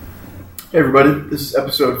Hey everybody, this is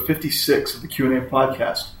episode 56 of the Q&A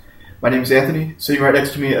podcast. My name is Anthony. Sitting right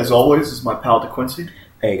next to me, as always, is my pal DeQuincy.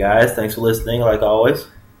 Hey guys, thanks for listening, like always.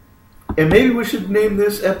 And maybe we should name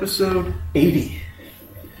this episode 80.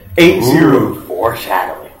 80.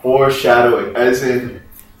 Foreshadowing. Foreshadowing, as in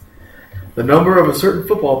the number of a certain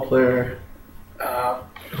football player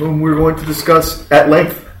whom we're going to discuss at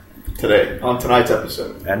length today on tonight's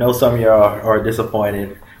episode. I know some of y'all are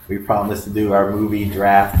disappointed. We promised to do our movie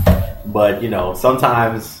draft, but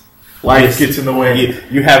sometimes life gets in the way.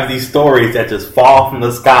 You have these stories that just fall from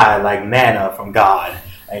the sky like manna from God,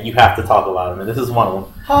 and you have to talk about them. And this is one of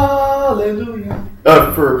them. Hallelujah!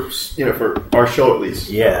 For our show at least.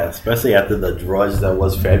 Yeah, especially after the drudge that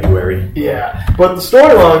was February. Yeah, but the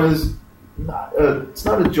storyline is not. It's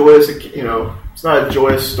not a joyous. It's not a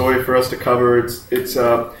joyous story for us to cover. It's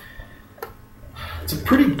a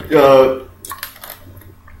pretty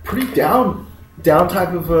down type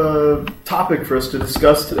of topic for us to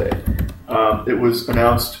discuss today. It was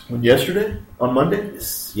announced on Monday?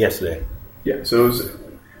 Yesterday. Yeah, so it was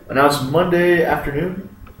announced Monday afternoon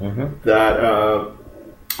that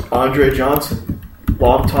Andre Johnson,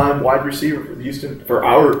 longtime wide receiver for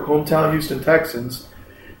our hometown Houston Texans,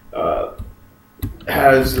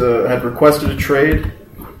 had requested a trade,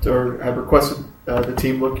 or had requested the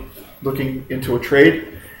team looking into a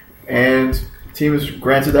trade, and the team has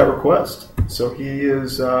granted that request. So he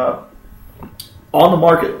is on the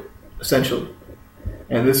market, essentially.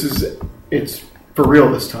 And it's for real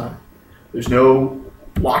this time. There's no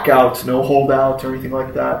lockout, no holdout, or anything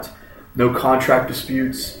like that. No contract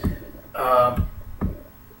disputes.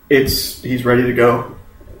 He's ready to go.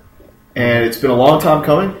 And it's been a long time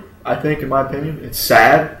coming, I think, in my opinion. It's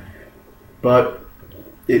sad, but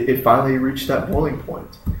it finally reached that boiling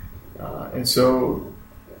point. And so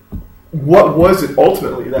what was it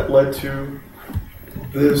ultimately that led to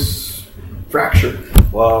this fracture?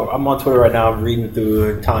 Well, I'm on Twitter right now. I'm reading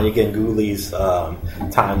through Tanya Ganguly's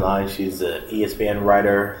timeline. She's an ESPN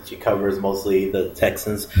writer. She covers mostly the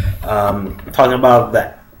Texans. Talking about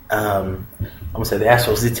that, I'm going to say the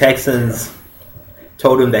Astros. The Texans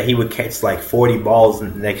told him that he would catch like 40 balls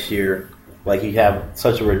next year. Like he'd have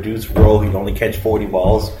such a reduced role, he'd only catch 40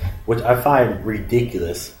 balls, which I find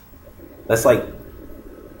ridiculous. That's like,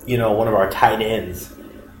 one of our tight ends.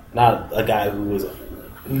 Not a guy who was,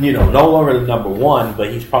 no longer the number one,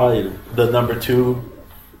 but he's probably the number two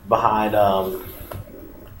behind, I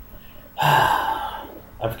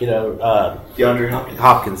forget, DeAndre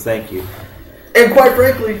Hopkins, thank you. And quite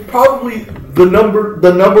frankly, probably the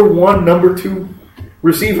number one, number two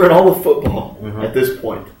receiver in all of football at this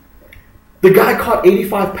point. The guy caught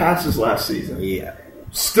 85 passes last season. Yeah.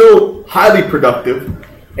 Still highly productive.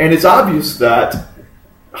 And it's obvious that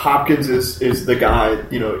Hopkins is the guy,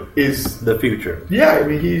 is the future. Yeah, I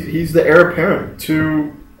mean, he's the heir apparent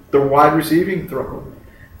to the wide receiving throne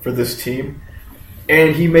for this team.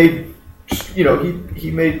 And he made,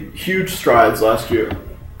 he made huge strides last year.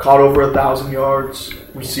 Caught over 1,000 yards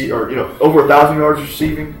over 1,000 yards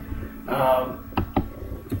receiving.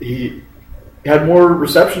 He had more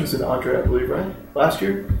receptions than Andre, I believe, right? Last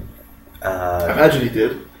year? I imagine he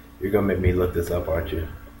did. You're going to make me look this up, aren't you?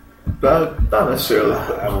 Not necessarily.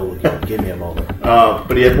 I will give me a moment.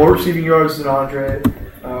 But he had more receiving yards than Andre.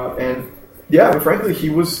 And, yeah, frankly, he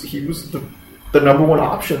was the number one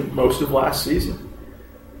option most of last season.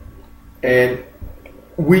 And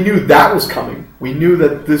we knew that was coming. We knew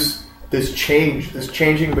that this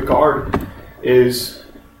changing the guard is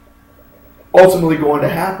ultimately going to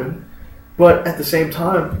happen. But at the same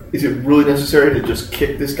time, is it really necessary to just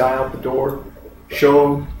kick this guy out the door,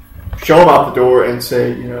 show him out the door, and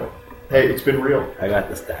say, hey, it's been real? I got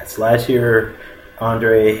the stats. Last year,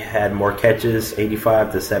 Andre had more catches,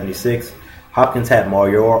 85 to 76. Hopkins had more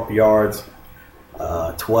yards,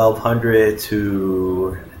 1,200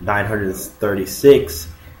 to 936,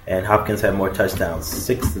 and Hopkins had more touchdowns,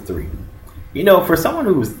 6-3. For someone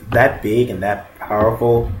who's that big and that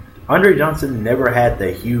powerful, Andre Johnson never had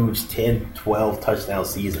the huge 10, 12 touchdown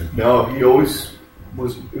season. No, he always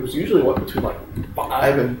was. It was usually between like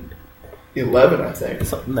 5 and 11, I think.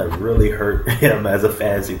 Something that really hurt him as a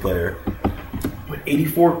fantasy player.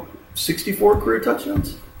 64 career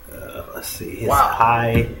touchdowns? Let's see.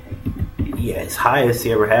 His highest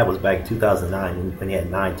he ever had was back in 2009 when he had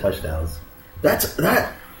 9 touchdowns. That's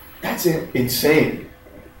insane.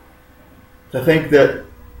 To think that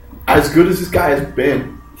as good as this guy has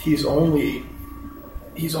been, he's only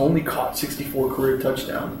caught 64 career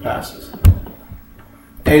touchdown passes.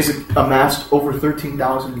 And he's amassed over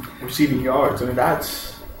 13,000 receiving yards. I mean,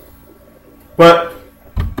 that's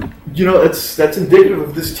indicative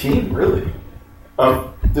of this team, really.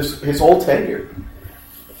 his whole tenure.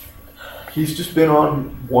 He's just been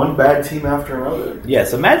on one bad team after another.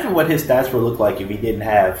 Yes, imagine what his stats would look like if he didn't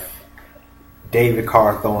have David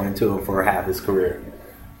Carr throwing into him for half his career.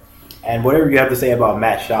 And whatever you have to say about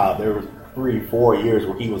Matt Schaub, there were 3-4 years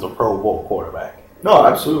where he was a Pro Bowl quarterback. No,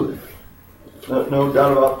 absolutely. No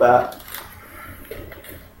doubt about that.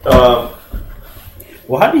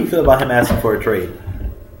 Well, how do you feel about him asking for a trade?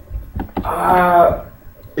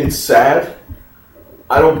 It's sad.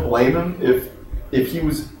 I don't blame him if he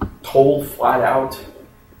was told flat out,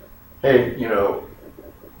 hey,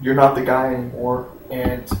 you're not the guy anymore,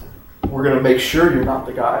 and we're going to make sure you're not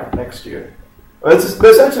the guy next year. That's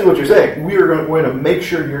essentially what you're saying. We are going to make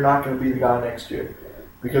sure you're not going to be the guy next year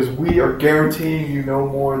because we are guaranteeing you no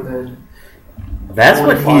more than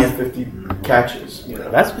 50 catches.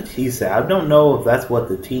 That's what he said. I don't know if that's what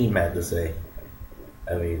the team had to say.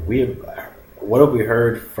 I mean, what have we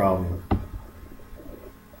heard from?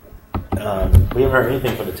 We haven't heard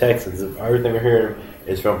anything from the Texans. Everything we hear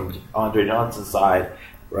is from Andre Johnson's side.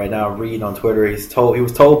 Right now, I'm reading on Twitter. He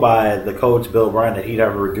was told by the coach Bill O'Brien that he'd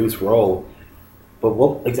have a reduced role. But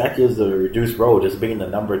what exactly is the reduced role? Just being the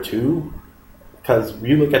number 2? Because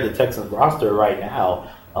you look at the Texans roster right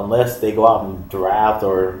now, unless they go out and draft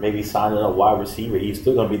or maybe sign a wide receiver, he's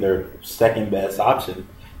still going to be their second best option.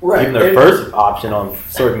 Right. Even their first option on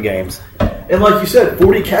certain games. And like you said,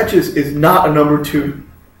 40 catches is not a number 2.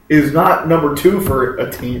 Is not number 2 for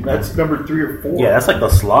a team. That's number 3 or 4. Yeah, that's like the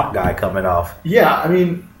slot guy coming off. Yeah, I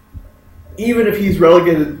mean, even if he's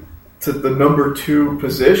relegated to the number 2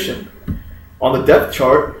 position on the depth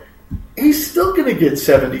chart, he's still going to get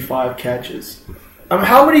 75 catches.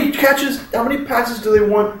 How many passes do they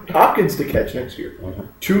want Hopkins to catch next year?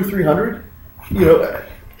 200-300?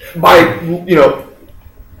 By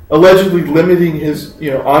allegedly limiting his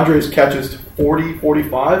Andre's catches to 40,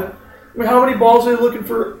 45. I mean, how many balls are they looking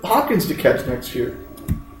for Hopkins to catch next year?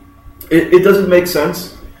 It doesn't make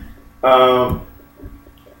sense.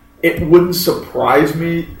 It wouldn't surprise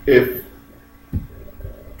me if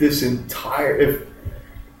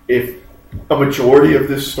if a majority of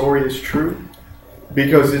this story is true,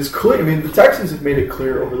 because it's clear. I mean, the Texans have made it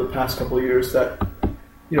clear over the past couple of years that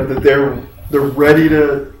that they're ready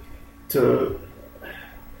to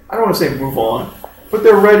I don't want to say move on, but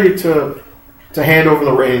they're ready to hand over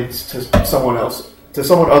the reins to someone else, to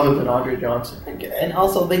someone other than Andre Johnson. And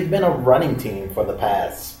also, they've been a running team for the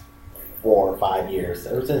past 4 or 5 years,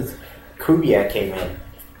 ever since Kubiak came in.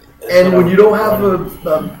 And when you don't have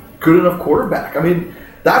a good enough quarterback, I mean,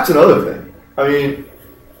 that's another thing. I mean,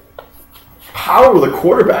 how are the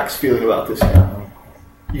quarterbacks feeling about this now?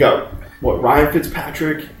 You got Ryan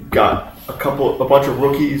Fitzpatrick, you got a bunch of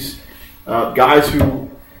rookies, guys who.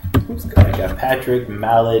 Who's got? You got Patrick,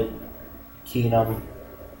 Mallet, Keenum.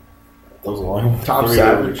 Those are one. Tom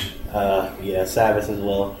Savage. Savage as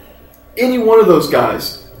well. Any one of those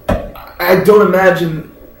guys, I don't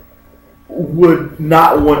imagine would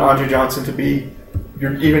not want Andre Johnson to be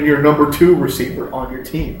your number 2 receiver on your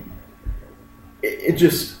team. It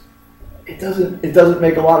doesn't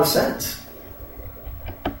make a lot of sense.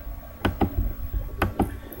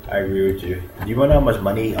 I agree with you. Do you want to know how much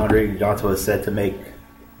money Andre Johnson was set to make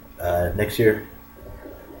next year?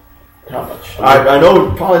 How much? I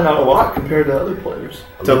know probably not a lot compared to other players.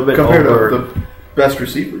 Compared to the best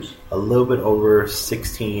receivers. A little bit over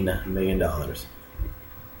 $16 million.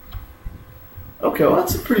 Okay, well,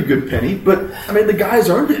 that's a pretty good penny. But, I mean, the guy's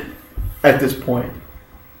earned it at this point.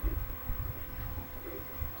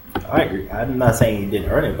 I agree. I'm not saying he didn't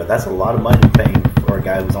earn it, but that's a lot of money paying for a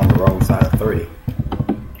guy who's on the wrong side of 30.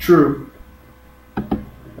 True.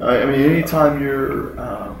 I mean, anytime you're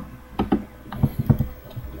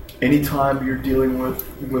dealing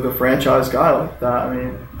with a franchise guy like that, I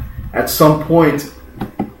mean, at some point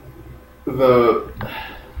in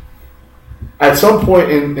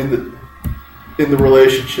the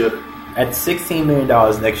relationship, at $16 million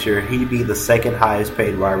next year, he'd be the second highest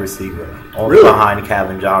paid wide receiver, only really? behind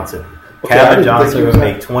Calvin Johnson. Okay, Calvin Johnson would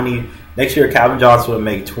make next year. Calvin Johnson would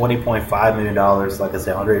make $20.5 million. Like I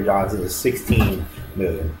said, Andre Johnson is $16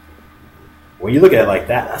 million. When you look at it like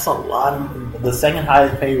that, that's a lot. The second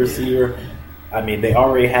highest paid receiver. I mean, they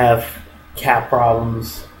already have cap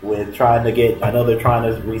problems with trying to get. I know they're trying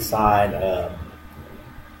to re-sign.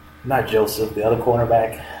 Not Joseph, the other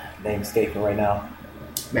cornerback. Name escaping right now.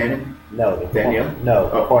 Manning? No, Daniel?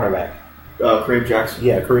 Cornerback. Kareem Jackson.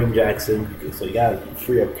 Yeah, Kareem Jackson. So you got to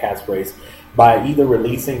free up cap space. By either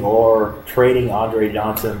releasing or trading Andre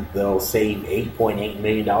Johnson, they'll save $8.8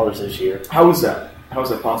 million this year. How is that? How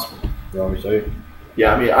is that possible? You want me to show you?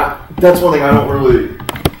 Yeah, I mean, that's one thing I don't really.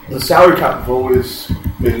 The salary cap has always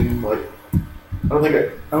been like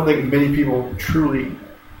I don't think many people truly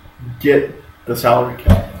get the salary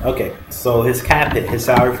cap. Okay, so his cap hit, his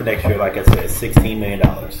salary for next year, like I said, is $16 million.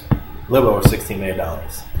 A little over $16 million.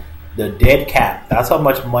 The dead cap, that's how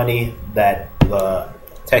much money that the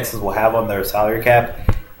Texans will have on their salary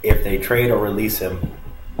cap if they trade or release him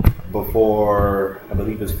before, I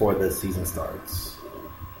believe it's before the season starts.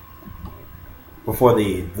 Before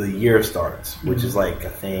the year starts, which is like, I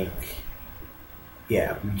think,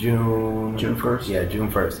 June 1st. Yeah, June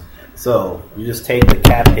 1st. So you just take the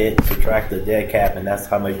cap hit, subtract the dead cap, and that's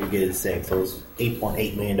how much you get in six. So it's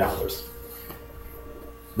 $8.8 million.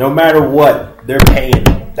 No matter what, they're paying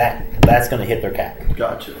that's going to hit their cap.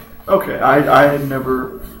 Gotcha. Okay, I had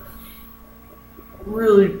never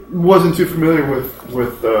really wasn't too familiar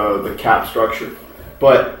with the cap structure,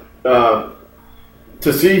 but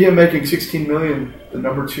to see him making $16 million, the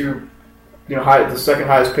number two, the second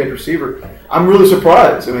highest paid receiver, I'm really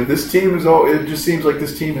surprised. I mean, this team it just seems like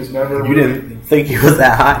this team has never. You didn't think he was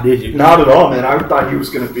that high, did you? Not at all, man. I thought he was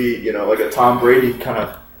going to be, like a Tom Brady kind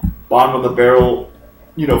of bottom of the barrel,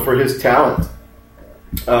 for his talent.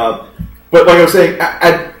 But like I was saying,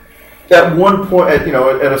 at one point,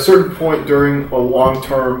 at a certain point during a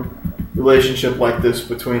long-term relationship like this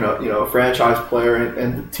between a franchise player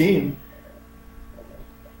and the team,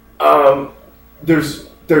 there's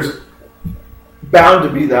bound to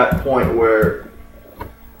be that point where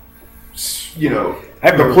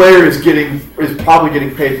the player is probably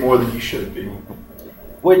getting paid more than he should be.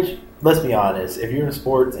 Which, let's be honest, if you're in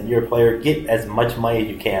sports and you're a player, get as much money as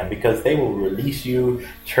you can because they will release you,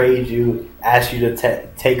 trade you, ask you to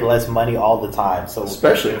take less money all the time. So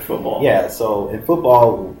especially in football. Yeah, so in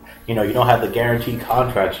football, you don't have the guaranteed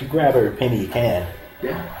contracts. You grab every penny you can.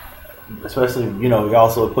 Yeah. Especially, you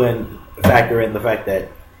also factor in the fact that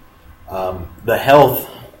the health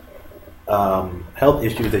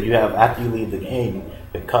issues that you have after you leave the game,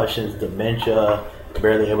 concussions, dementia,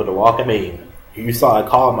 barely able to walk. I mean, you saw a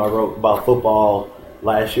column I wrote about football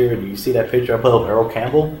last year. Do you see that picture I put of Earl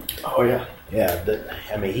Campbell? Oh, yeah. Yeah,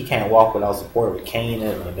 he can't walk without support with cane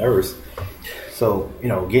and a nurse. So,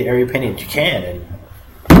 get every penny that you can.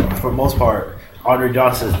 And for the most part, Andre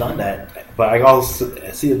Johnson has done that. But I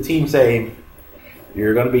also see the team say,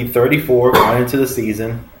 you're going to be 34 going into the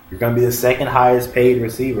season. You're going to be the second highest paid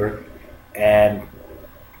receiver and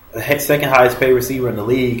the second highest paid receiver in the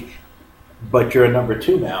league, but you're a number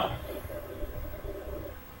two now.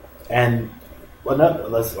 And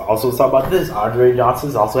let's also talk about this. Andre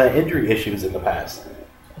Johnson's also had injury issues in the past.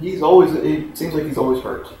 It seems like he's always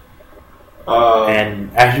hurt. And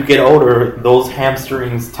as you get older, those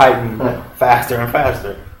hamstrings tighten faster and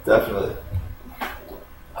faster. Definitely.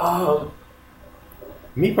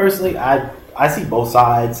 Me personally, I see both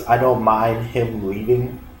sides. I don't mind him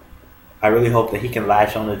leaving. I really hope that he can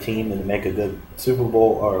latch on the team and make a good Super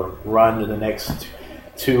Bowl or run in the next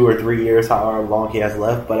 2 or 3 years, however long he has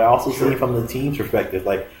left. But I also see from the team's perspective,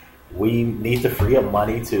 like, we need to free up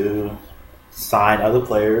money to sign other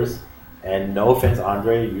players. And no offense,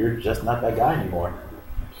 Andre, you're just not that guy anymore.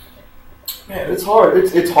 Man, it's hard.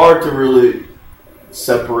 It's hard to really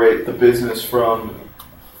separate the business from,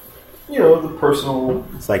 the personal.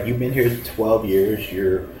 It's like you've been here 12 years.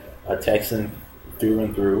 You're a Texan through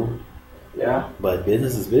and through. Yeah. But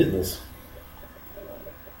business is business.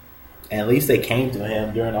 And at least they came to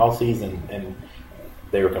him during all season and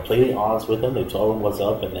they were completely honest with him. They told him what's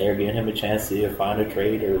up and they were giving him a chance to either find a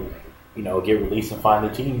trade or, get released and find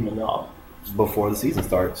a team before the season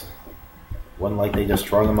starts. Wasn't like they just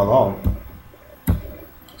strung him along.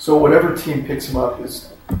 So whatever team picks him up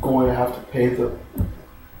is going to have to pay the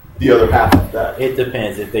other half of that. It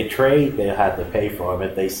depends. If they trade, they'll have to pay for him.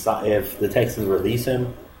 If the Texans release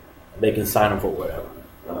him, they can sign him for whatever.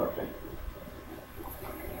 Oh, okay.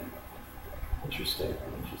 Interesting.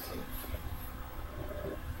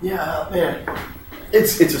 Yeah, man.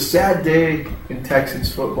 It's a sad day in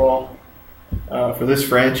Texans football for this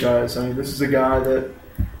franchise. I mean, this is a guy that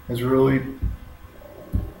has really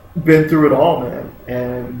been through it all, man.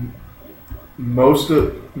 And most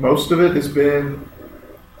of it has been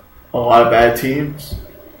a lot of bad teams.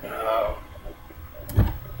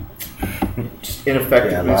 Just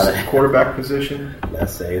ineffectiveness at quarterback position.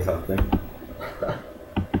 Let's say something.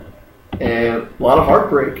 And a lot of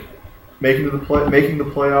heartbreak. Making the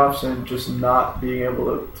playoffs and just not being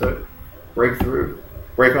able to break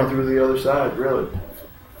on through the other side, really.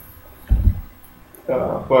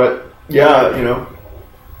 But yeah,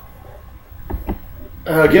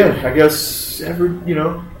 again, I guess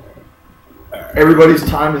everybody's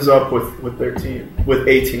time is up with their team, with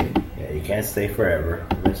a team. Yeah, you can't stay forever.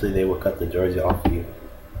 Eventually, they will cut the jersey off of you.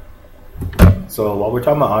 So while we're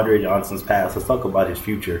talking about Andre Johnson's past, let's talk about his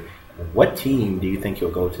future. What team do you think he'll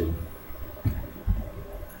go to? There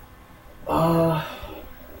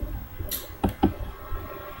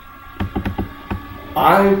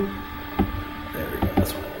we go.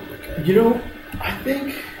 That's what I'm looking at. You know, I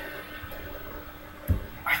think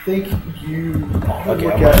you. Okay,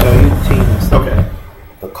 I'm gonna show you the teams. Okay.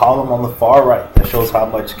 The column on the far right that shows how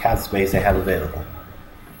much cap space they have available.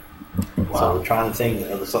 Wow. So we're trying to think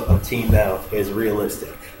of a team that is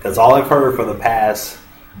realistic. Because all I've heard for the past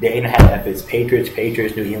day and a half is Patriots,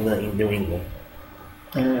 New England.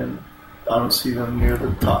 And I don't see them near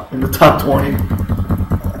the top, in the top 20.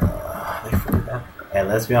 And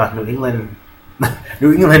let's be honest,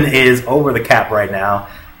 New England is over the cap right now,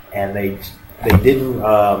 and they didn't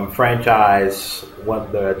franchise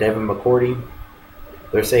the Devin McCourty,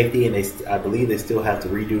 their safety, and I believe they still have to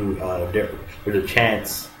redo. There's a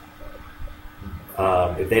chance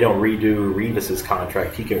if they don't redo Revis's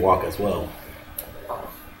contract, he could walk as well.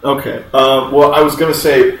 Okay. Well, I was going to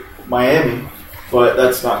say Miami, but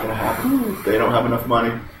that's not going to happen. They don't have enough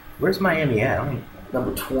money. Where's Miami at?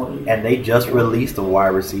 Number 20. And they just released a wide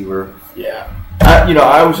receiver. Yeah.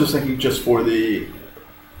 I was just thinking just for the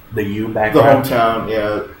U background. The hometown,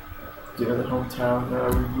 yeah. The hometown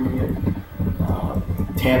reunion.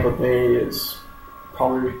 Tampa Bay is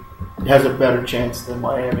probably has a better chance than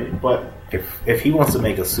Miami, but if he wants to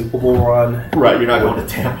make a Super Bowl run, right, you're not going to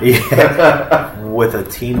Tampa. Yeah, with a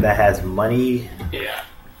team that has money. Yeah.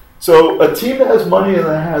 So a team that has money and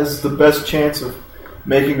that has the best chance of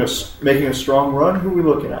making a strong run. Who are we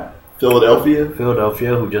looking at? Philadelphia,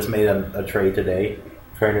 who just made a trade today,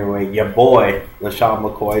 trading away your boy LaShawn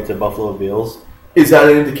McCoy to Buffalo Bills. Is that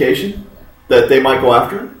an indication that they might go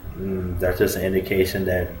after him? That's just an indication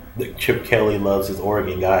that Chip Kelly loves his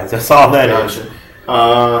Oregon guys. That's all that is.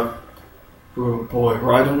 Oh boy,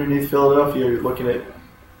 right underneath Philadelphia, you're looking at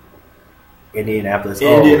Indianapolis.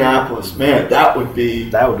 Indianapolis, man, that would be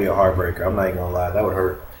a heartbreaker. I'm not even gonna lie, that would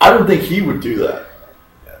hurt. I don't think he would do that.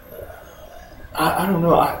 I don't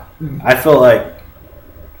know. I feel like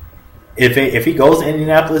if he goes to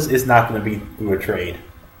Indianapolis, it's not going to be through a trade.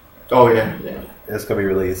 Oh yeah. It's going to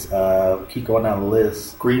be released. Keep going down the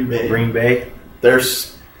list. Green Bay. They're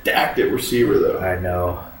stacked at receiver, though. I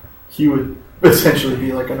know. He would essentially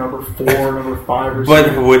be like a number 4, number 5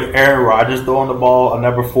 receiver. But with Aaron Rodgers throwing the ball, a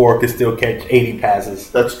number 4 could still catch 80 passes.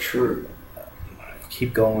 That's true.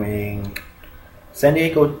 Keep going. San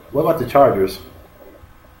Diego, what about the Chargers?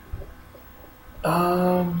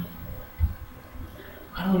 I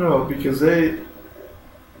don't know, because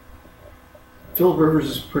Phil Rivers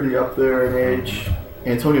is pretty up there in age.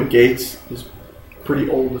 Antonio Gates is pretty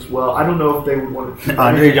old as well. I don't know if they would want to.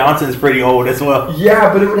 Andre Johnson is pretty old as well.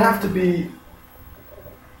 Yeah, but it would have to be.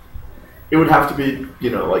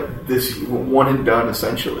 Like this one and done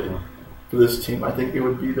essentially for this team. I think it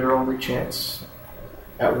would be their only chance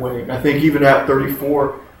at winning. I think even at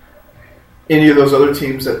 34, any of those other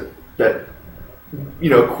teams that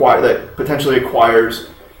potentially acquires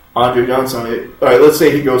Andre Johnson. All right, let's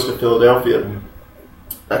say he goes to Philadelphia.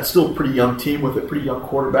 That's still a pretty young team with a pretty young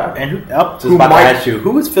quarterback. And to ask you,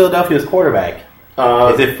 who is Philadelphia's quarterback?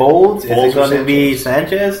 Is it Foles? Is it going to be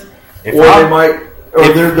Sanchez? If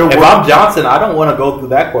I'm Johnson, I don't want to go through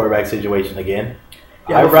that quarterback situation again.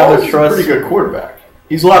 Yeah, I'd rather trust. He's a pretty good quarterback.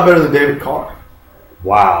 He's a lot better than David Carr.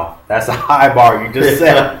 Wow, that's a high bar you just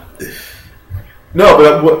set. No,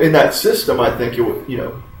 but in that system, I think it would,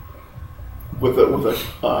 with a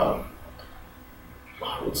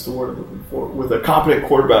what's the word I'm looking for? With a competent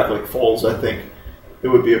quarterback like Foles, I think it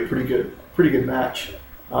would be a pretty good match.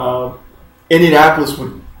 Indianapolis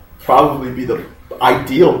would probably be the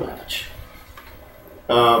ideal match,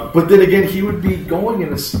 but then again, he would be going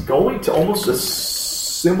to almost a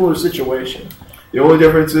similar situation. The only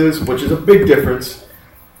difference is, which is a big difference,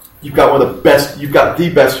 you've got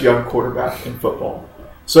the best young quarterback in football.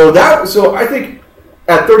 So I think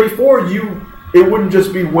at 34, it wouldn't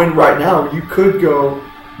just be win right now. You could go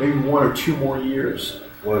maybe 1 or 2 more years.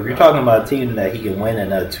 Well, if you're talking about a team that he can win in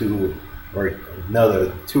another 2 or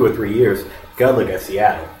 3 years, you gotta look at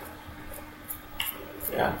Seattle.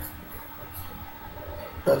 Yeah,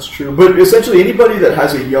 that's true. But essentially, anybody that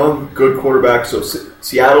has a young, good quarterback, so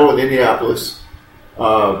Seattle and Indianapolis,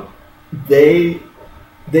 they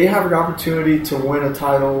have an opportunity to win a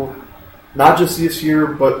title, not just this year,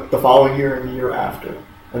 but the following year and the year after.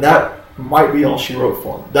 And that might be all she wrote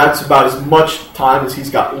for him. That's about as much time as he's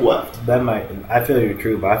got left. I feel you're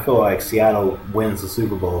true, but I feel like Seattle wins the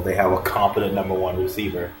Super Bowl if they have a competent number 1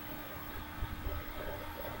 receiver.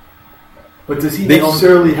 But does he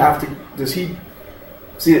necessarily have to? Does he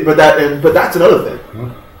see? But that's another thing.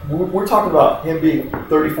 we're talking about him being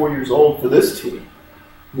 34 years old for this team.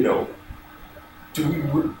 You know,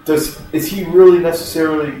 is he really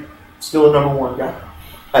necessarily still a number one guy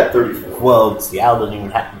at 34? Well, Seattle doesn't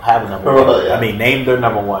even have a number one. Yeah. I mean, name their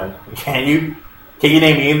number one. Can you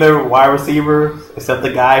name either wide receiver except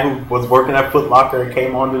the guy who was working at Foot Locker and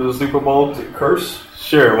came on to the Super Bowl? Is it Curse?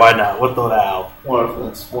 Sure, why not? We'll throw that out. One of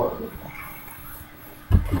them.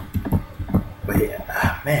 But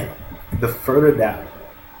yeah, man, the further down,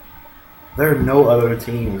 there are no other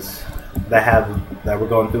teams that we're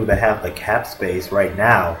going through that have the cap space right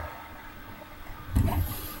now.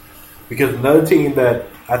 Because another team that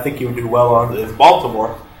I think you would do well on is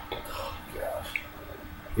Baltimore.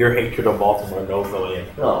 Your hatred of Baltimore knows no end.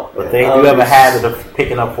 But they do have a habit of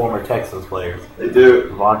picking up former Texans players. They do.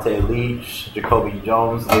 Devontae Leach, Jacoby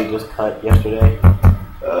Jones, they just cut yesterday.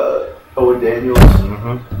 Owen Daniels.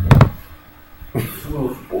 Mm-hmm.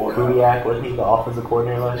 Oh, boy. Kubiak, wasn't he the offensive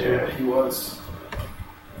coordinator last year? Yeah, he was.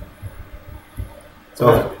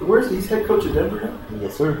 So, where's he's head coach of Denver now?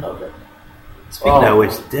 Yes, sir. Okay. Speaking of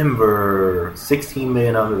which, Denver, $16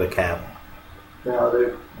 million under the cap. No, I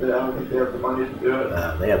don't think they have the money to do it.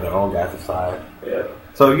 They have their own guys to sign. Yeah.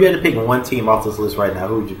 So if you had to pick one team off this list right now,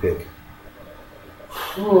 who would you pick?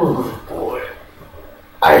 Oh, boy.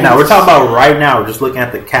 Now, we're talking about right now. We're just looking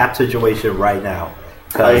at the cap situation right now.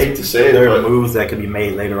 I hate to say it, there are moves that can be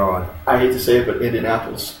made later on. I hate to say it, but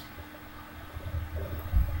Indianapolis.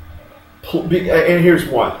 And here's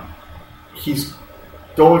one. He's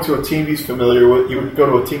going to a team he's familiar with. He would go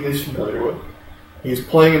to a team he's familiar with. He's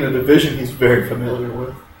playing in a division he's very familiar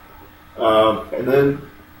with. And then,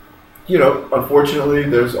 unfortunately,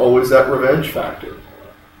 there's always that revenge factor.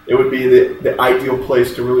 It would be the ideal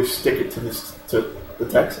place to really stick it to the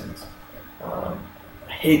Texans. I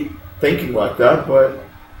hate thinking like that, but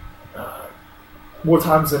more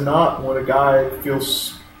times than not, when a guy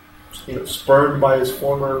feels spurned by his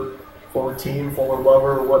former team, former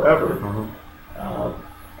lover, or whatever,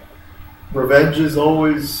 revenge is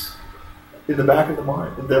always in the back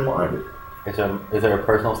of their mind. Is there a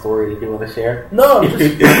personal story that you want to share? No.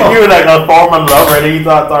 You were like a former lover, and then you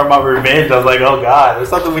thought about revenge. I was like, oh God, there's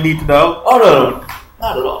something we need to know. Oh no,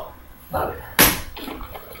 not at all. Not at all.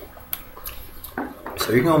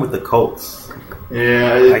 So you're going with the Colts.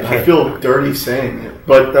 Yeah, I feel dirty saying it,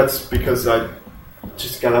 but that's because I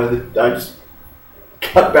just got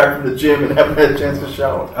back from the gym and haven't had a chance to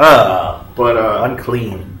shower.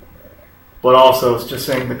 Unclean. But also, it's just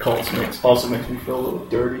saying the Colts makes me feel a little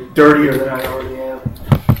dirtier than I already am.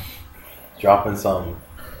 Dropping some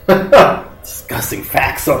disgusting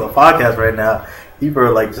facts on the podcast right now. People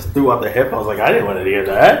are just threw out their headphones. I didn't want to hear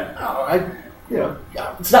that. No,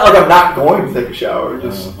 it's not like I'm not going to take a shower. I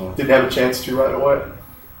just didn't have a chance to right away.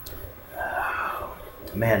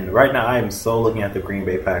 Man, right now I am so looking at the Green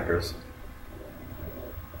Bay Packers.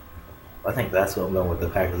 I think that's what I'm going with the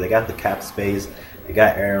Packers. They got the cap space. They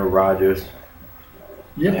got Aaron Rodgers.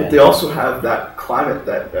 Yeah, but they also have that climate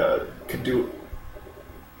that can do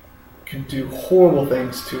horrible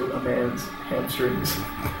things to a man's hamstrings.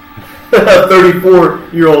 A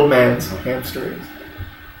 34-year-old man's hamstrings.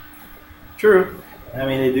 True. I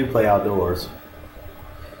mean, they do play outdoors.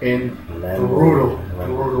 In brutal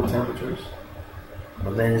temperatures.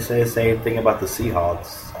 But then you say the same thing about the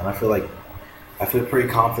Seahawks. And I feel pretty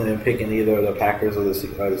confident in picking either the Packers or the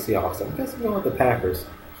Seahawks. I'm guessing going with the Packers.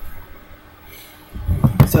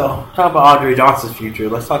 So, talk about Andre Johnson's future.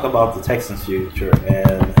 Let's talk about the Texans' future.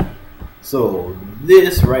 And so,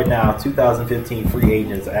 this right now, 2015 free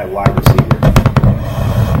agents at wide receiver.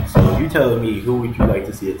 So, you telling me who would you like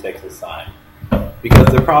to see a Texans sign? Because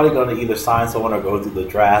they're probably going to either sign someone or go through the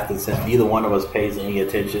draft. And since neither one of us pays any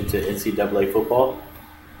attention to NCAA football,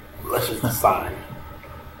 let's just sign.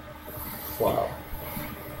 Wow.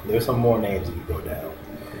 There's some more names that you go down.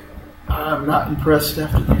 I'm not impressed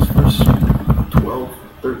after these first 12,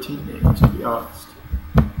 13 names, to be honest.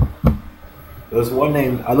 There's one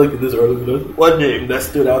name, I looked at this earlier, there's one name that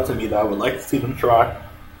stood out to me that I would like to see them try.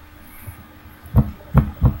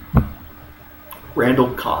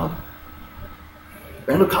 Randall Cobb.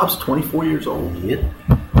 Randall Cobb's 24 years old. Yeah.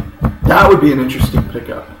 That would be an interesting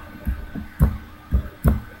pickup.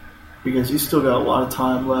 Because he's still got a lot of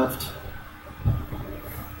time left.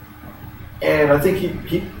 And I think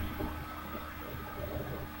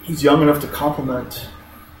he's young enough to complement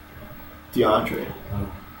DeAndre.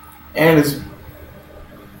 And is,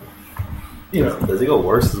 Does it go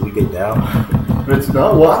worse as we get down? But it's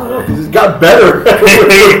not. Well, I don't know, because it's got better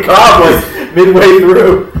with Cobb midway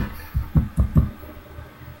through.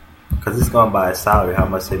 Because it's gone by a salary, how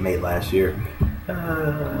much they made last year.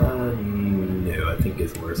 No, I think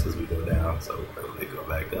it's worse as we go down, so they go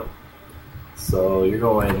backup. So you're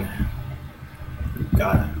going.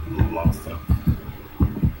 God, I lost him.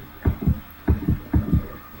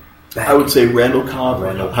 I would say Randall Cobb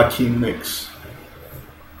and Hakeem Nicks.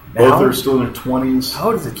 Now, both are still in their 20s.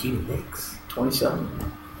 How old is Hakeem Nicks? 27.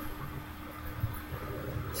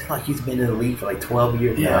 It's like he's been in the league for like 12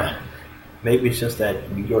 years now. Maybe it's just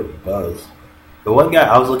that New York buzz. The one guy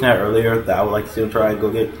I was looking at earlier that I would like to still try and go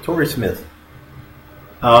get, Torrey Smith.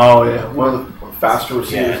 Oh, yeah. One of the faster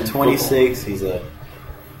receivers. Yeah, 26. He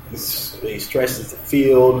stretches the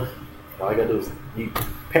field. All I got to do is you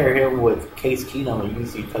pair him with Case Keenum and you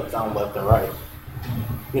see touchdown left and right.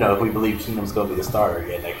 You know, if we believe Keenum's going to be the starter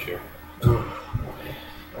again next year.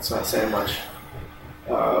 That's not saying much.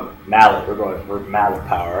 Mallet. We're Mallet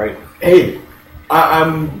power, right? Hey,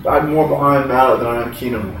 I'm more behind Mallet than I am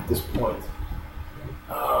Keenum at this point.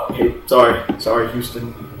 Hey, sorry,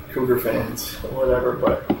 Houston Cougar fans or whatever,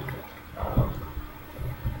 but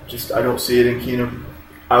just I don't see it in Keenum.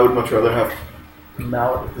 I would much rather have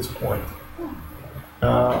Mallet at this point.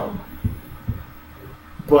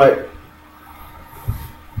 But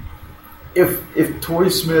if Torrey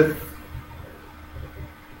Smith,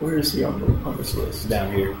 where is he on this list?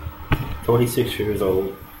 Down here, 26 years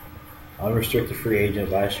old, unrestricted free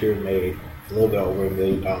agent. Last year made a little bit over $1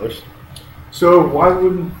 million. So why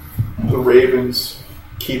wouldn't the Ravens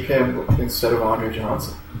keep him instead of Andre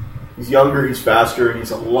Johnson? He's younger, he's faster, and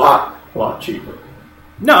he's a lot cheaper.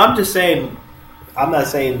 No, I'm just saying. I'm not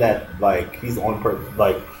saying that like he's on purpose.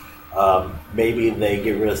 Like maybe they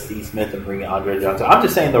get rid of Steve Smith and bring in Andre Johnson. I'm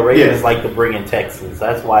just saying the Ravens like to bring in Texans.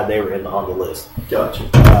 That's why they were on the list. Gotcha.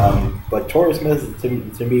 But Torrey Smith,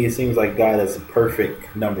 to me, it seems like a guy that's a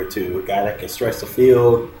perfect number 2, a guy that can stretch the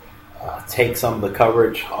field, take some of the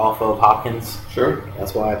coverage off of Hopkins. Sure.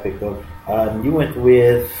 That's why I picked him. You went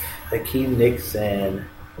with Hakeem Nicks and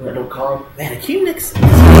Randall Cobb. Man, Hakeem Nicks is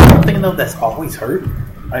I'm thinking of that's always hurt.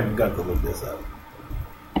 I'm going to look this up.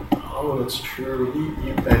 Oh, that's true.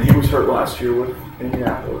 He was hurt last year with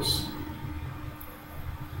Indianapolis.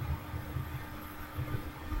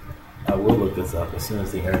 I will look this up as soon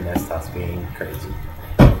as the internet stops being crazy.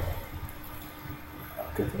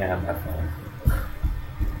 Good thing I have my phone.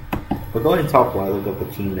 But go ahead and talk while I look up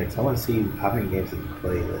Hakeem Nicks. I want to see how many games have you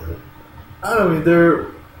played lately. I don't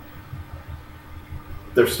know.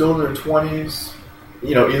 They're still in their 20s.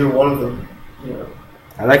 You know, either one of them. You know.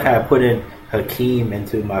 I like how I put in Hakeem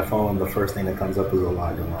into my phone. The first thing that comes up is a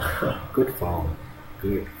login. Good phone.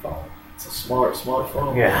 Good phone. It's a smart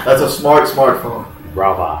phone. Yeah. That's a smart phone.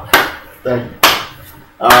 Bravo. Thank you.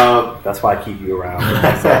 That's why I keep you around.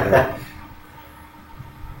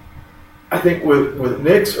 I think with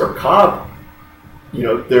Nicks or Cobb, you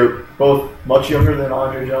know, they're both much younger than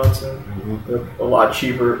Andre Johnson. Mm-hmm. They're a lot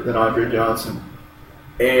cheaper than Andre Johnson.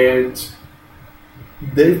 And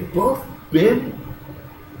they've both been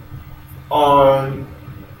on,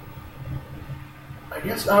 I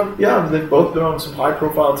guess, they've both been on some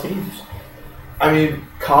high-profile teams. I mean,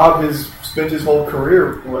 Cobb has spent his whole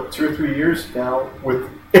career, 2 or 3 years now, with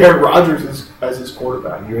Aaron Rodgers as his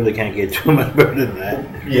quarterback. You really can't get too much better than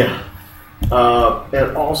that. Yeah.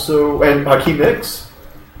 And Hakeem Nicks,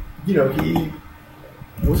 you know,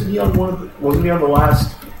 wasn't he on the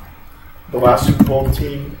last Super Bowl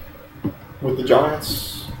team with the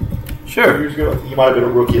Giants? Sure. Years ago, he might have been a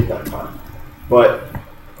rookie at that time, but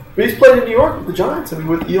he's played in New York with the Giants. I mean,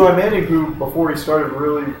 with Eli Manning, who before he started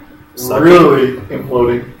really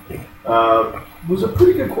imploding, was a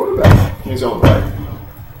pretty good quarterback in his own right.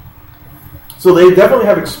 So they definitely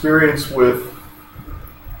have experience with,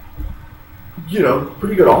 you know,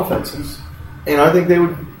 pretty good offenses, and I think they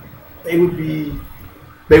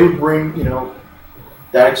would bring, you know,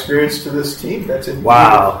 that experience to this team. That's it.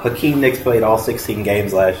 Wow, Hakeem Nicks played all 16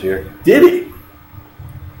 games last year. Did he?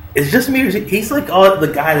 It's just me. He's like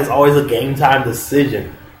the guy that's always a game time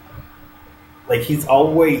decision. Like he's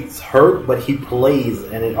always hurt, but he plays,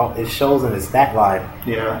 and it shows in his stat line.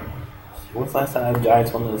 Yeah. When's the last time the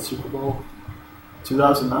Giants won the Super Bowl?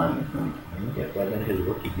 2009, I think. Yeah, that been his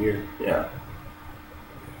rookie year. Yeah.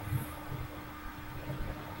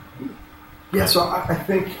 Yeah, so I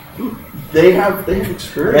think they have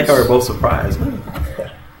experience. I think we're both surprised.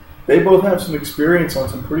 They both have some experience on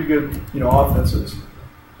some pretty good, you know, offenses.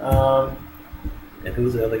 And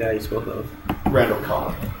who's the other guy you spoke of? Randall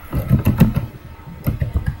Cobb.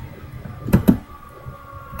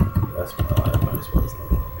 That's what I might as well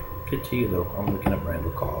say. Good to you, though. I'm looking up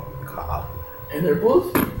Randall Cobb. And they're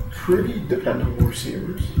both pretty dependable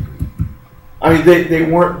receivers. I mean, they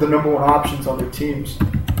weren't the number one options on their teams.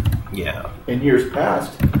 Yeah. In years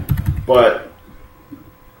past, but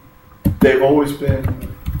they've always been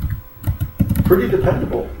pretty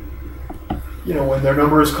dependable. When their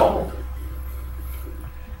number is called.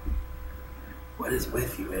 What is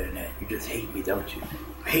with you, Internet? You just hate me, don't you?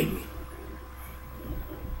 You hate me.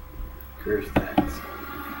 Curse that.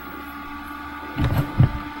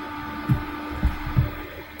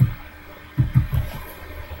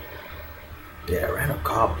 Yeah, Randall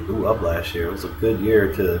Cobb blew up last year. It was a good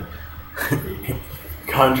year to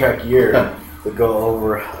contract year to go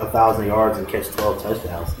over 1,000 yards and catch 12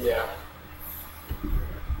 touchdowns. Yeah.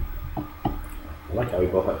 I like how we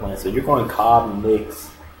both have plans. So you're going Cobb and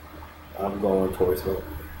Nix. I'm going towards Hill.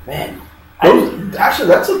 Man. Actually,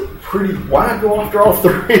 that's a pretty... Why not go after all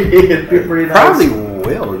three? It'd be pretty nice. Probably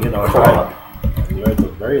will, try. At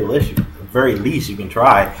the very least, you can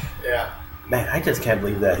try. Yeah. Man, I just can't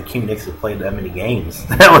believe that Hakeem Nicks has played that many games.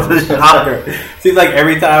 That was a shocker. Seems like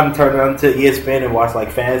every time I turn on to ESPN and watch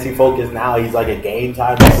like Fantasy Focus now, he's like a game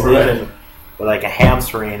time decision with like a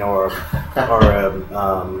hamstring or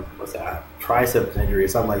what's that, tricep injury or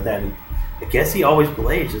something like that. And I guess he always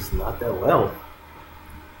plays, just not that well.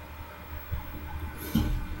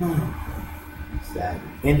 Sad.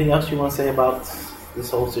 Anything else you want to say about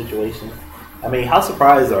this whole situation? I mean, how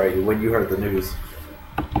surprised are you when you heard the news?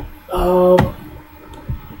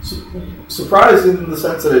 Surprised in the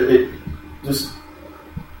sense that it just,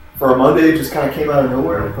 for a Monday, it just kind of came out of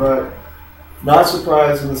nowhere, but not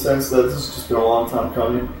surprised in the sense that this has just been a long time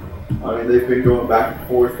coming. I mean, they've been going back and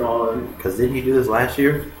forth on... Because didn't he do this last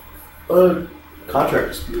year? Contract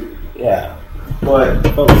dispute. Yeah. But...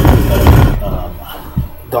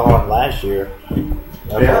 gone last year.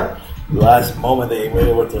 Yeah. The last moment they were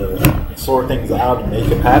able to sort things out and make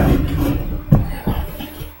him happy.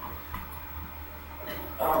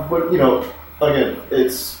 But, again,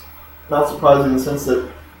 it's not surprising in the sense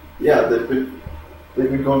that, yeah, they've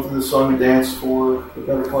been going through this song and dance for the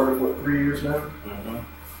better part of, 3 years now? Mm-hmm.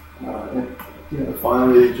 And,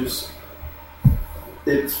 finally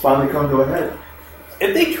it's finally come to a head.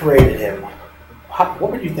 If they traded him,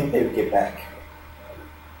 what would you think they would get back?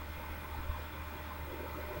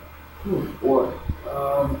 Boy.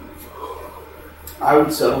 I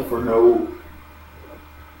would settle for no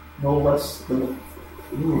less than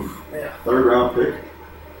third round pick.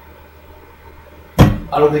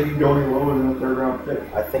 I don't think you can go any lower than a third round pick.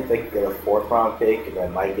 I think they could get a fourth round pick and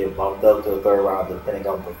then might get bumped up to a third round depending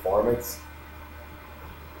on performance.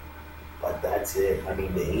 But that's it. I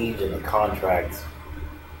mean, the age and the contract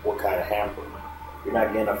will kind of hamper. You're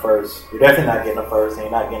not getting a first. You're definitely not getting a first, and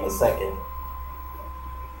you're not getting a second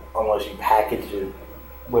unless you package it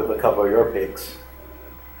with a couple of your picks.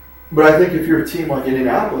 But I think if you're a team like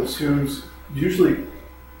Indianapolis, who's usually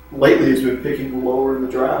lately has been picking lower in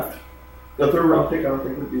the draft, the third round pick I don't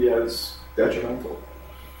think would be as detrimental.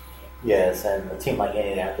 Yes, and a team like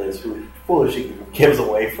Indianapolis, who foolishly gives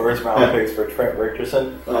away first round picks for Trent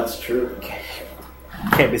Richardson. That's true.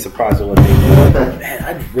 Can't be surprised with what they do. Man,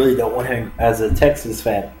 I really don't want him as a Texas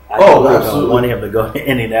fan. I don't want him to go to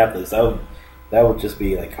Indianapolis. That would just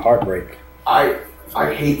be like heartbreak. I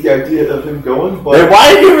hate the idea of him going, but then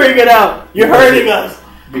why did you bring it out? You're hurting us.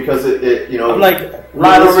 Because it I'm like,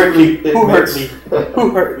 Lionel Richie, who hurt me? Who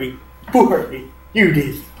hurt me? Who hurt me? You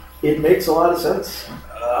did. It makes a lot of sense.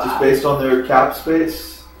 Just based on their cap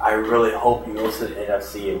space. I really hope you go to the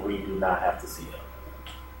NFC and we do not have to see them.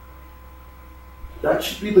 That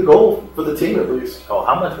should be the goal for the team, at least. Oh,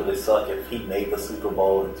 how much would it suck if he made the Super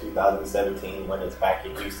Bowl in 2017 when it's back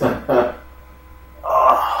in Houston? Talk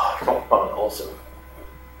about also.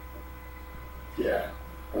 Yeah.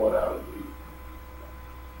 What out?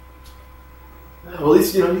 Well, at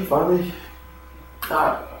least, he finally...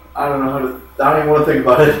 I don't know how to... I don't even want to think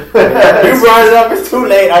about it. You brought it up. It's too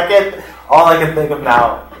late. All I can think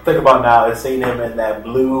about now is seeing him in that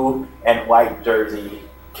blue and white jersey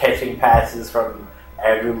catching passes from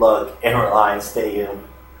Andrew Luck in Reliance Stadium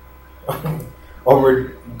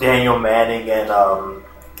over Daniel Manning and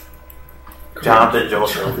Jonathan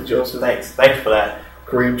Joseph. Thanks for that.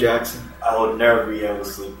 Kareem Jackson. I will never be able to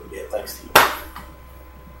sleep again. Thanks to you.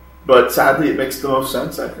 But sadly, it makes the most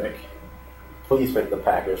sense, I think. Please pick the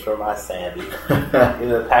Packers for my sanity.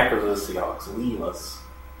 Either the Packers or the Seahawks. Leave us.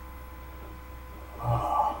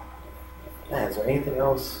 Oh. Man, is there anything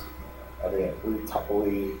else? I think we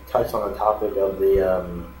touched on the topic of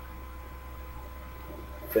the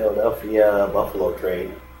Philadelphia Buffalo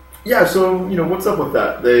trade. Yeah, so, what's up with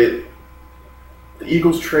that? The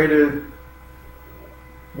Eagles traded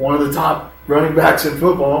one of the top running backs in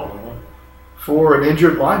football for an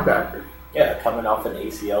injured linebacker. Yeah, coming off an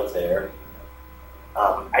ACL tear.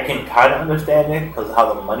 I can kind of understand it because of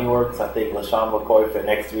how the money works. I think LaShawn McCoy for the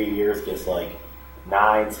next 3 years gets like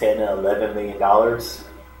 $9, $10, and $11 million.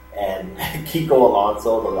 and Kiko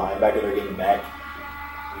Alonso, the linebacker they're getting back,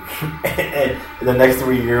 and in the next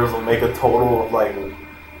 3 years will make a total of like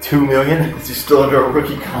 $2 million. Is he still under a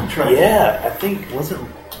rookie contract? Yeah, I think wasn't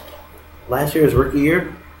last year's rookie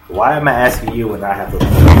year. Why am I asking you when I have to?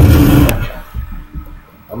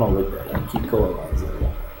 I'm gonna look at that. Kiko Alonso.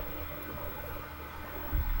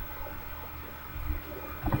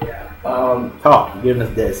 You're giving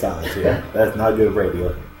us dead silence here. That's not good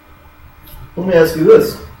radio. Let me ask you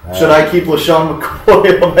this. Should I keep LaShawn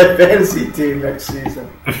McCoy on my fantasy team next season?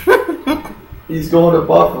 He's going to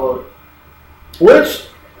Buffalo. Which,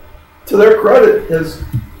 to their credit, has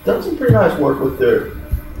done some pretty nice work with their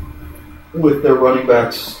running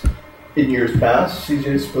backs in years past.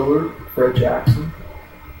 C.J. Spiller, Fred Jackson.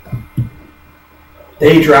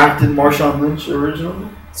 They drafted Marshawn Lynch originally.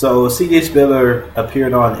 So C.J. Spiller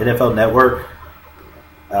appeared on NFL Network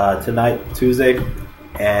tonight, Tuesday,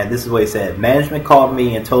 and this is what he said. Management called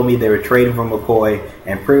me and told me they were trading for McCoy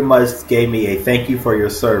and pretty much gave me a thank you for your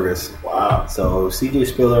service. Wow. So C.J.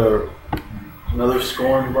 Spiller... Another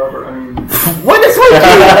scoring rubber. I mean... What is with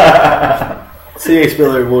you? C.J.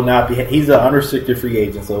 Spiller will not be... He's an unrestricted free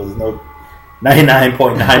agent, so there's no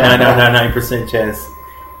 99.99999% chance...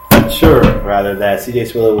 Sure, rather that C.J.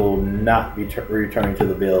 Spiller will not be returning to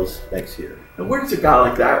the Bills next year. And where does a guy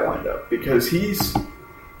like that wind up? Because he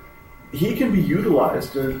can be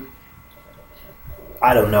utilized.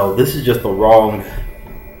 I don't know. This is just the wrong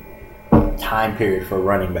time period for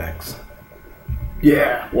running backs.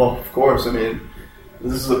 Yeah, well, of course. I mean,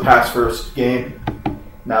 this is a pass-first game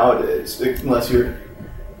nowadays, unless you're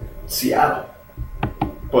Seattle.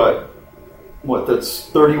 But that's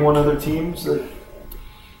 31 other teams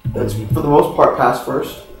that's for the most part pass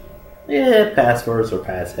first. Yeah, pass first or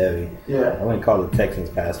pass heavy. Yeah, I wouldn't call the Texans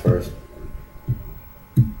pass first.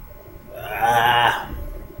 I'm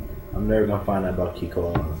never gonna find out about Kiko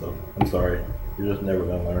Alonso. I'm sorry, you're just never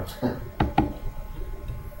gonna learn.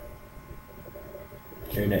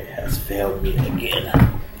 Internet has failed me again.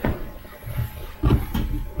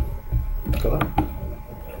 Go on.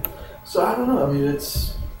 So I don't know. I mean,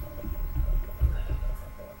 it's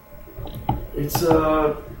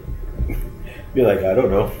Be like, I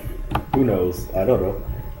don't know. Who knows? I don't know.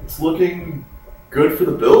 It's looking good for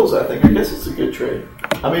the Bills, I think. I guess it's a good trade.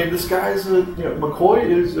 I mean, this guy's McCoy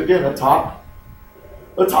is again a top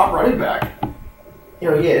running back.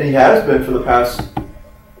 And he has been for the past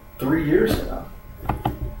 3 years now.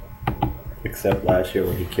 Except last year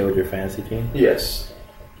when he killed your fantasy team. Yes,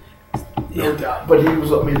 no doubt. But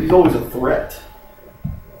he's always a threat.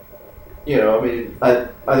 I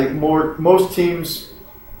think most teams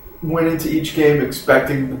went into each game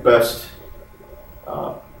expecting the best,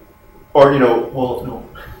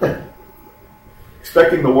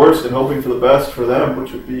 expecting the worst and hoping for the best for them,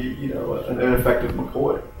 which would be, an ineffective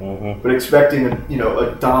McCoy. Mm-hmm. But expecting,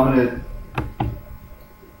 a dominant,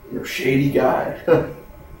 shady guy.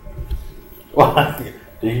 Why?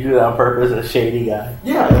 Did you do that on purpose? A shady guy?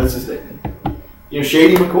 Yeah, that's his name.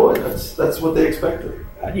 Shady McCoy. That's what they expected.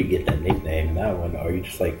 How do you get that nickname? That one? Are you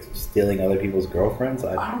just like stealing other people's girlfriends?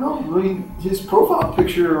 I don't know. I mean, his profile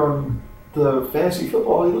picture on the fantasy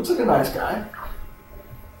football, he looks like a nice guy.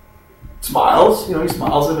 Smiles. He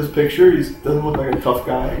smiles in his picture. He doesn't look like a tough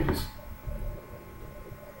guy.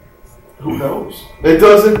 Who knows? It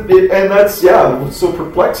doesn't. And that's what's so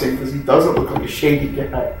perplexing because he doesn't look like a shady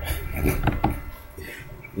guy.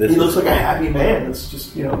 He looks like a happy man that's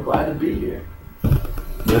just glad to be here.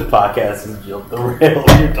 This podcast is jumped the rail.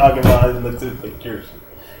 You're talking about in the two pictures.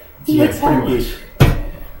 Yeah, pretty much.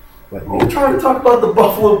 We're trying to talk about the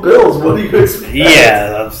Buffalo Bills. What do you expect?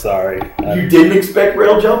 Yeah, I'm sorry. You didn't expect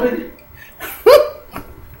rail jumping?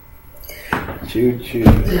 Choo.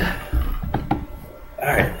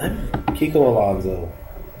 Alright, Kiko Alonso.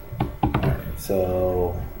 Alright,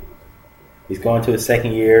 so he's going to his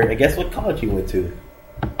second year. And guess what college he went to?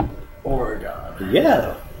 Oregon.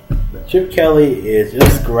 Yeah. Chip Kelly is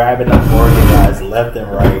just grabbing up Oregon guys left and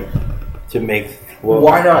right to make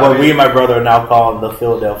why not? What we and my brother are now calling the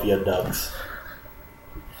Philadelphia Ducks.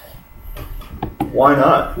 Why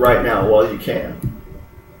not right now while you can?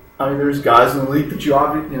 I mean, there's guys in the league that you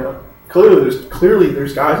obviously, clearly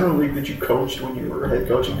there's guys in the league that you coached when you were a head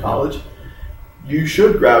coach in college. You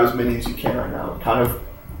should grab as many as you can right now. Kind of,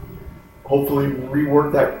 hopefully,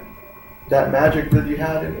 rework that magic that you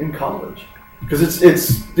had in college. Because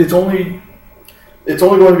it's only going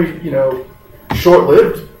to be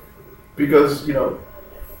short-lived because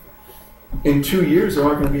in 2 years there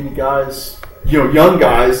aren't going to be any guys young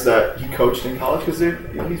guys that he coached in college because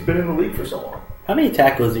he's been in the league for so long. How many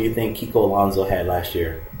tackles do you think Kiko Alonso had last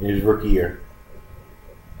year in his rookie year?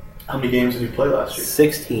 How many games did he play last year?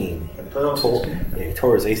 16. He played all 16? Yeah, he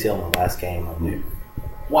tore his ACL in the last game.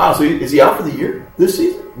 Wow, so is he out for the year this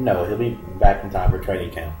season? No, he'll be back in time for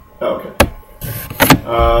training camp. Oh, okay.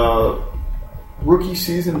 Rookie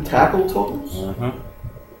season tackle totals?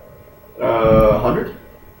 100?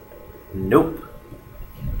 Nope.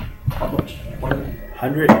 How much?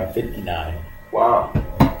 159. Wow.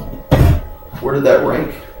 Where did that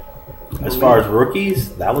rank? As far as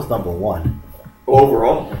rookies, that was number 1.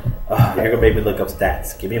 Overall? You're going to make me look up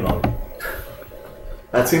stats. Give me a moment.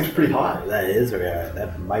 That seems pretty high. That is,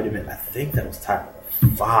 that might have been, I think that was top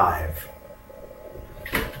 5.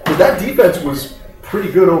 But that defense was pretty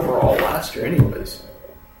good overall last year anyways.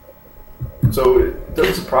 So it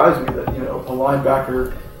doesn't surprise me that, a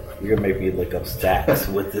linebacker... You're going to make me look up stats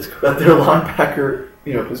with this. That their linebacker,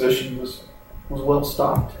 position was well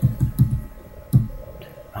stocked.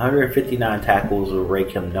 159 tackles will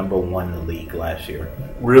rank him number 1 in the league last year.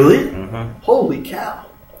 Really? Mm-hmm. Holy cow.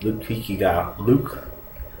 I'm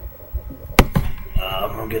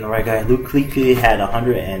getting the right guy. Luke Kuechly had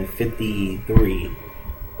 153.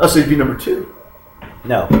 Oh, so he'd be number 2.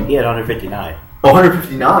 No, he had 159.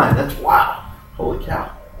 159? That's wow. Holy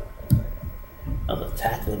cow. That was a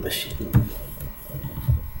tackling machine.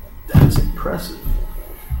 That's impressive.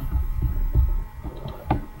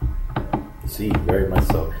 See, very much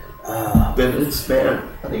so. Then I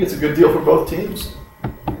think it's a good deal for both teams.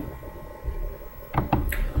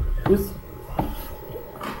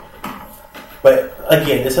 But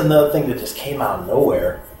again, this is another thing that just came out of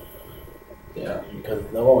nowhere. Yeah. Because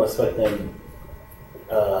no one was expecting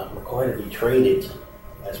McCoy to be traded,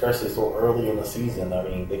 especially so early in the season. I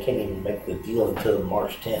mean, they can't even make the deal until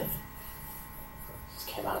March 10th. It just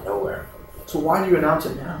came out of nowhere. So why do you announce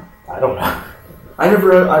it now? I don't know.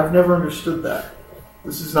 I've never understood that.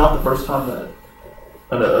 This is not the first time that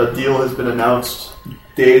a deal has been announced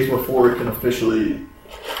days before it can officially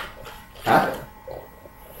happen.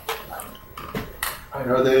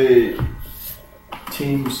 Are they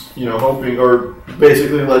teams, hoping or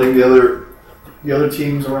basically letting the other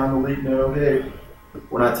teams around the league know, hey,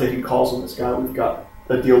 we're not taking calls on this guy. We've got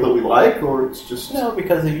a deal that we like, or it's just no?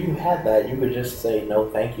 Because if you had that, you could just say no,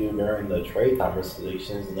 thank you during the trade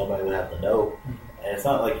conversations. Nobody would have to know, and it's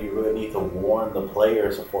not like you really need to warn the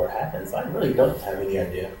players before it happens. I really don't have any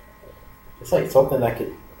idea. It's like something that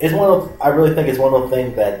could. I really think it's one of the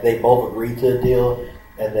things that they both agreed to the deal,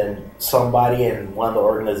 and then somebody in one of the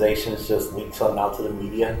organizations just leaked something out to the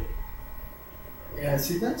media. Yeah,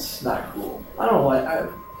 see, that's not cool. I don't like.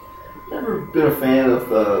 I've never been a fan of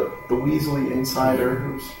the Weasley insider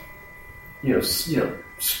who's,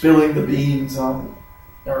 spilling the beans on,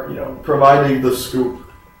 or providing the scoop.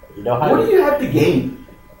 What do you have to gain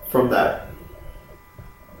from that?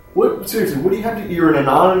 What do you have to? You're an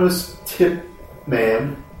anonymous tip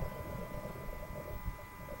man.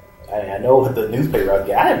 I know what the newspaper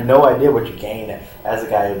I have no idea what you gain as a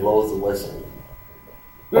guy who blows the whistle.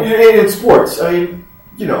 In sports, I mean,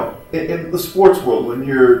 in the sports world, when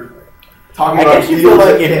you're talking about, I guess you feel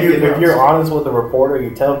like if you're honest with the reporter,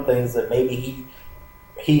 you tell him things that maybe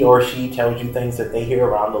he or she tells you things that they hear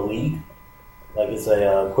around the league, like it's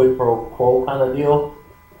a quid pro quo kind of deal.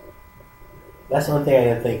 That's the only thing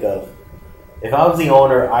I can think of. If I was the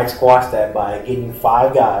owner, I'd squash that by getting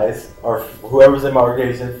 5 guys, or whoever's in my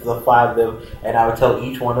organization, the 5 of them, and I would tell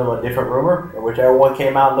each one of them a different rumor, and whichever one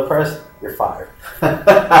came out in the press, you're fired.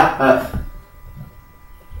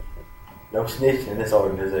 No snitch in this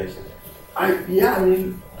organization. I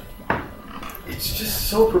mean, it's just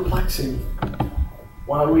so perplexing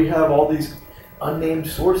why we have all these unnamed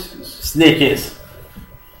sources. Snitches.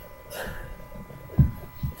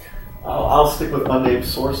 I'll stick with unnamed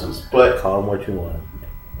sources, but call them what you want.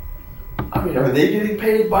 I mean, are they getting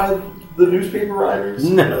paid by the newspaper writers?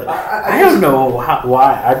 No, I don't know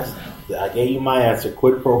why. I gave you my answer.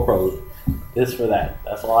 Quid pro quo. This for that.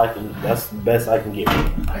 That's all I can. That's the best I can give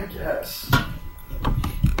you. I guess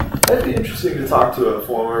that'd be interesting to talk to a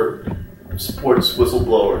former sports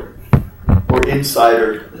whistleblower or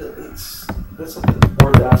insider. That's something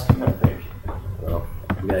worth asking, I think. Well,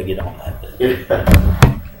 we gotta get on that. Yeah.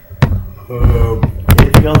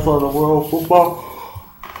 Anything else on the world football?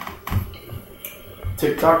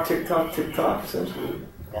 TikTok, essentially.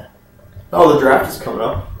 Yeah. Oh, the draft is coming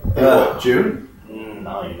up. In what, June?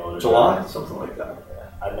 No, July? Something like that.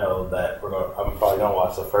 I know that I'm probably going to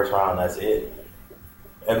watch the first round, that's it.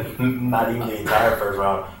 And not even the entire first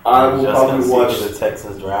round. I will probably watch the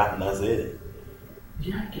Texans draft, and that's it.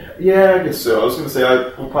 Yeah, I guess so. I was going to say I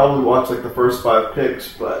will probably watch like the first 5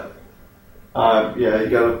 picks, but you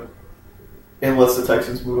got to. Unless the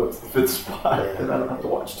Texans move up to the 5th spot, then I don't have to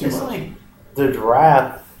watch too much. It's like the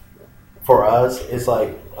draft for us, it's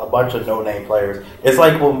like a bunch of no-name players. It's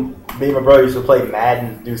like when me and my brother used to play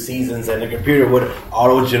Madden, do seasons, and the computer would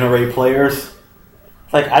auto-generate players.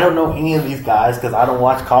 It's like, I don't know any of these guys because I don't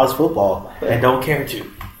watch college football and don't care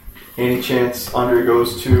to. Any chance Andre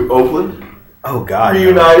goes to Oakland? Oh, God.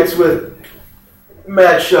 Reunites with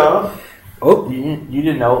Matt Shaw. Oh, you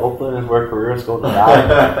didn't know Oakland is where careers go to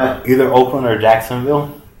die? Either Oakland or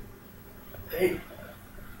Jacksonville? Hey,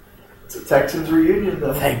 it's a Texans reunion,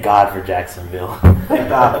 though. Thank God for Jacksonville. Thank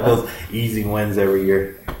God for those easy wins every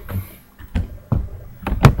year.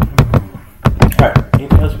 Alright,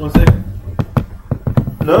 anything else you want to say?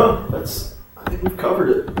 No, I think we've covered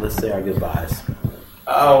it. Let's say our goodbyes.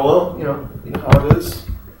 Well, you know how it is.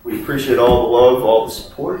 We appreciate all the love, all the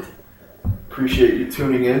support. Appreciate you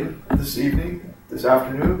tuning in this evening, this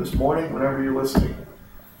afternoon, this morning, whenever you're listening.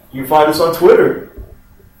 You can find us on Twitter.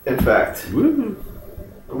 In fact, Woo.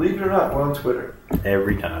 Believe it or not, we're on Twitter.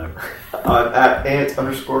 Every time. I'm at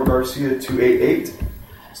ant_Garcia288.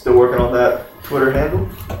 Still working on that Twitter handle.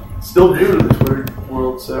 Still new to the Twitter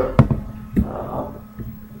world, so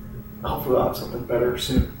hopefully I'll have something better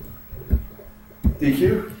soon.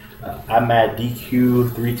 DQ? I'm at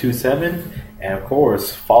DQ327, and of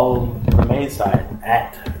course, follow the main site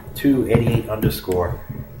at 288_,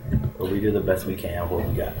 where we do the best we can with what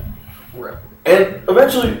we got. Right. And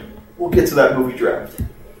eventually, we'll get to that movie draft.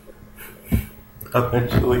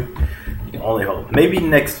 Eventually. You can only hope. Maybe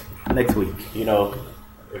next week,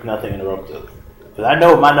 if nothing interrupts us. Because I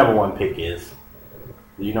know what my number one pick is.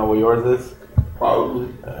 Do you know what yours is?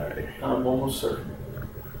 Probably. Alright. I'm almost certain.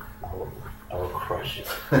 I will crush it.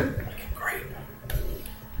 Like a grape.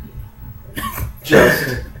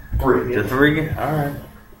 Just bring it. Just bring it? Alright.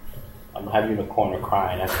 I'm going to have you in the corner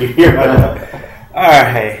crying after you hear about it.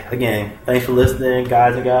 Alright. Again, thanks for listening,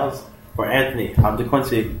 guys and gals. For Anthony, I'm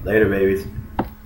DeQuincy. Later, babies.